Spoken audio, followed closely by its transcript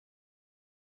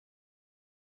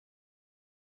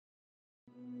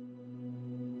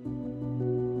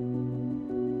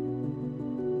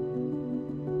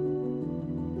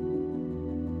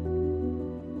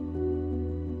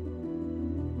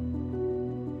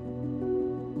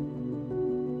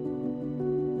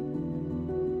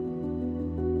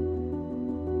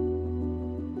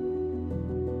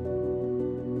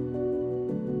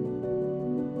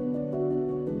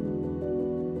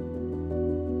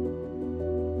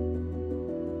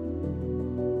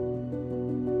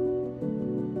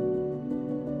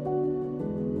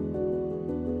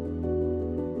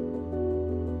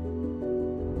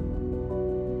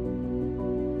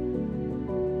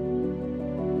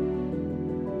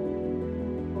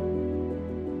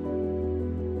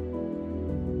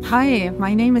Hi,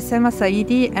 my name is Selma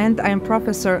Saidi and I'm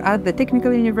professor at the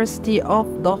Technical University of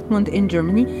Dortmund in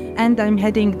Germany, and I'm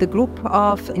heading the group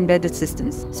of embedded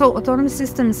systems. So autonomous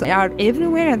systems are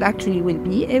everywhere and actually will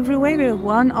be everywhere.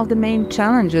 One of the main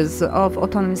challenges of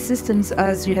autonomous systems,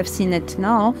 as you have seen it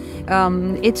now,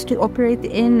 it's to operate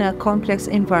in a complex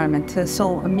environment.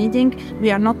 So meaning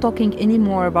we are not talking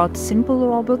anymore about simple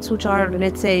robots which are,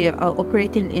 let's say,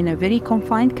 operating in a very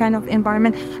confined kind of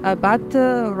environment, but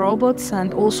robots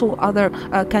and also other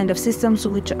kind of systems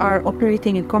which are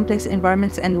operating in complex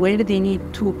environments and where they need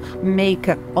to make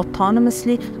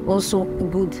autonomously also a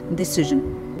good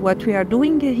decision. What we are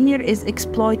doing here is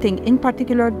exploiting in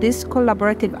particular this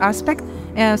collaborative aspect.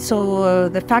 So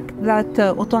the fact that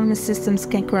autonomous systems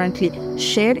can currently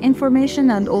share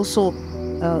information and also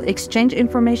exchange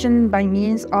information by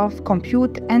means of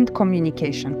compute and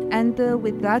communication. And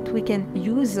with that, we can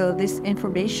use this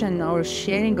information or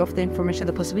sharing of the information,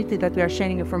 the possibility that we are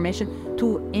sharing information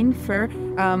to infer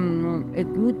a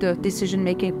good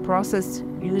decision-making process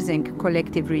using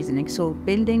collective reasoning. So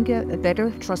building a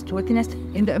better trustworthiness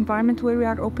in the environment where we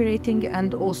are operating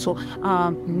and also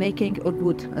making a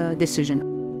good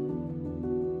decision.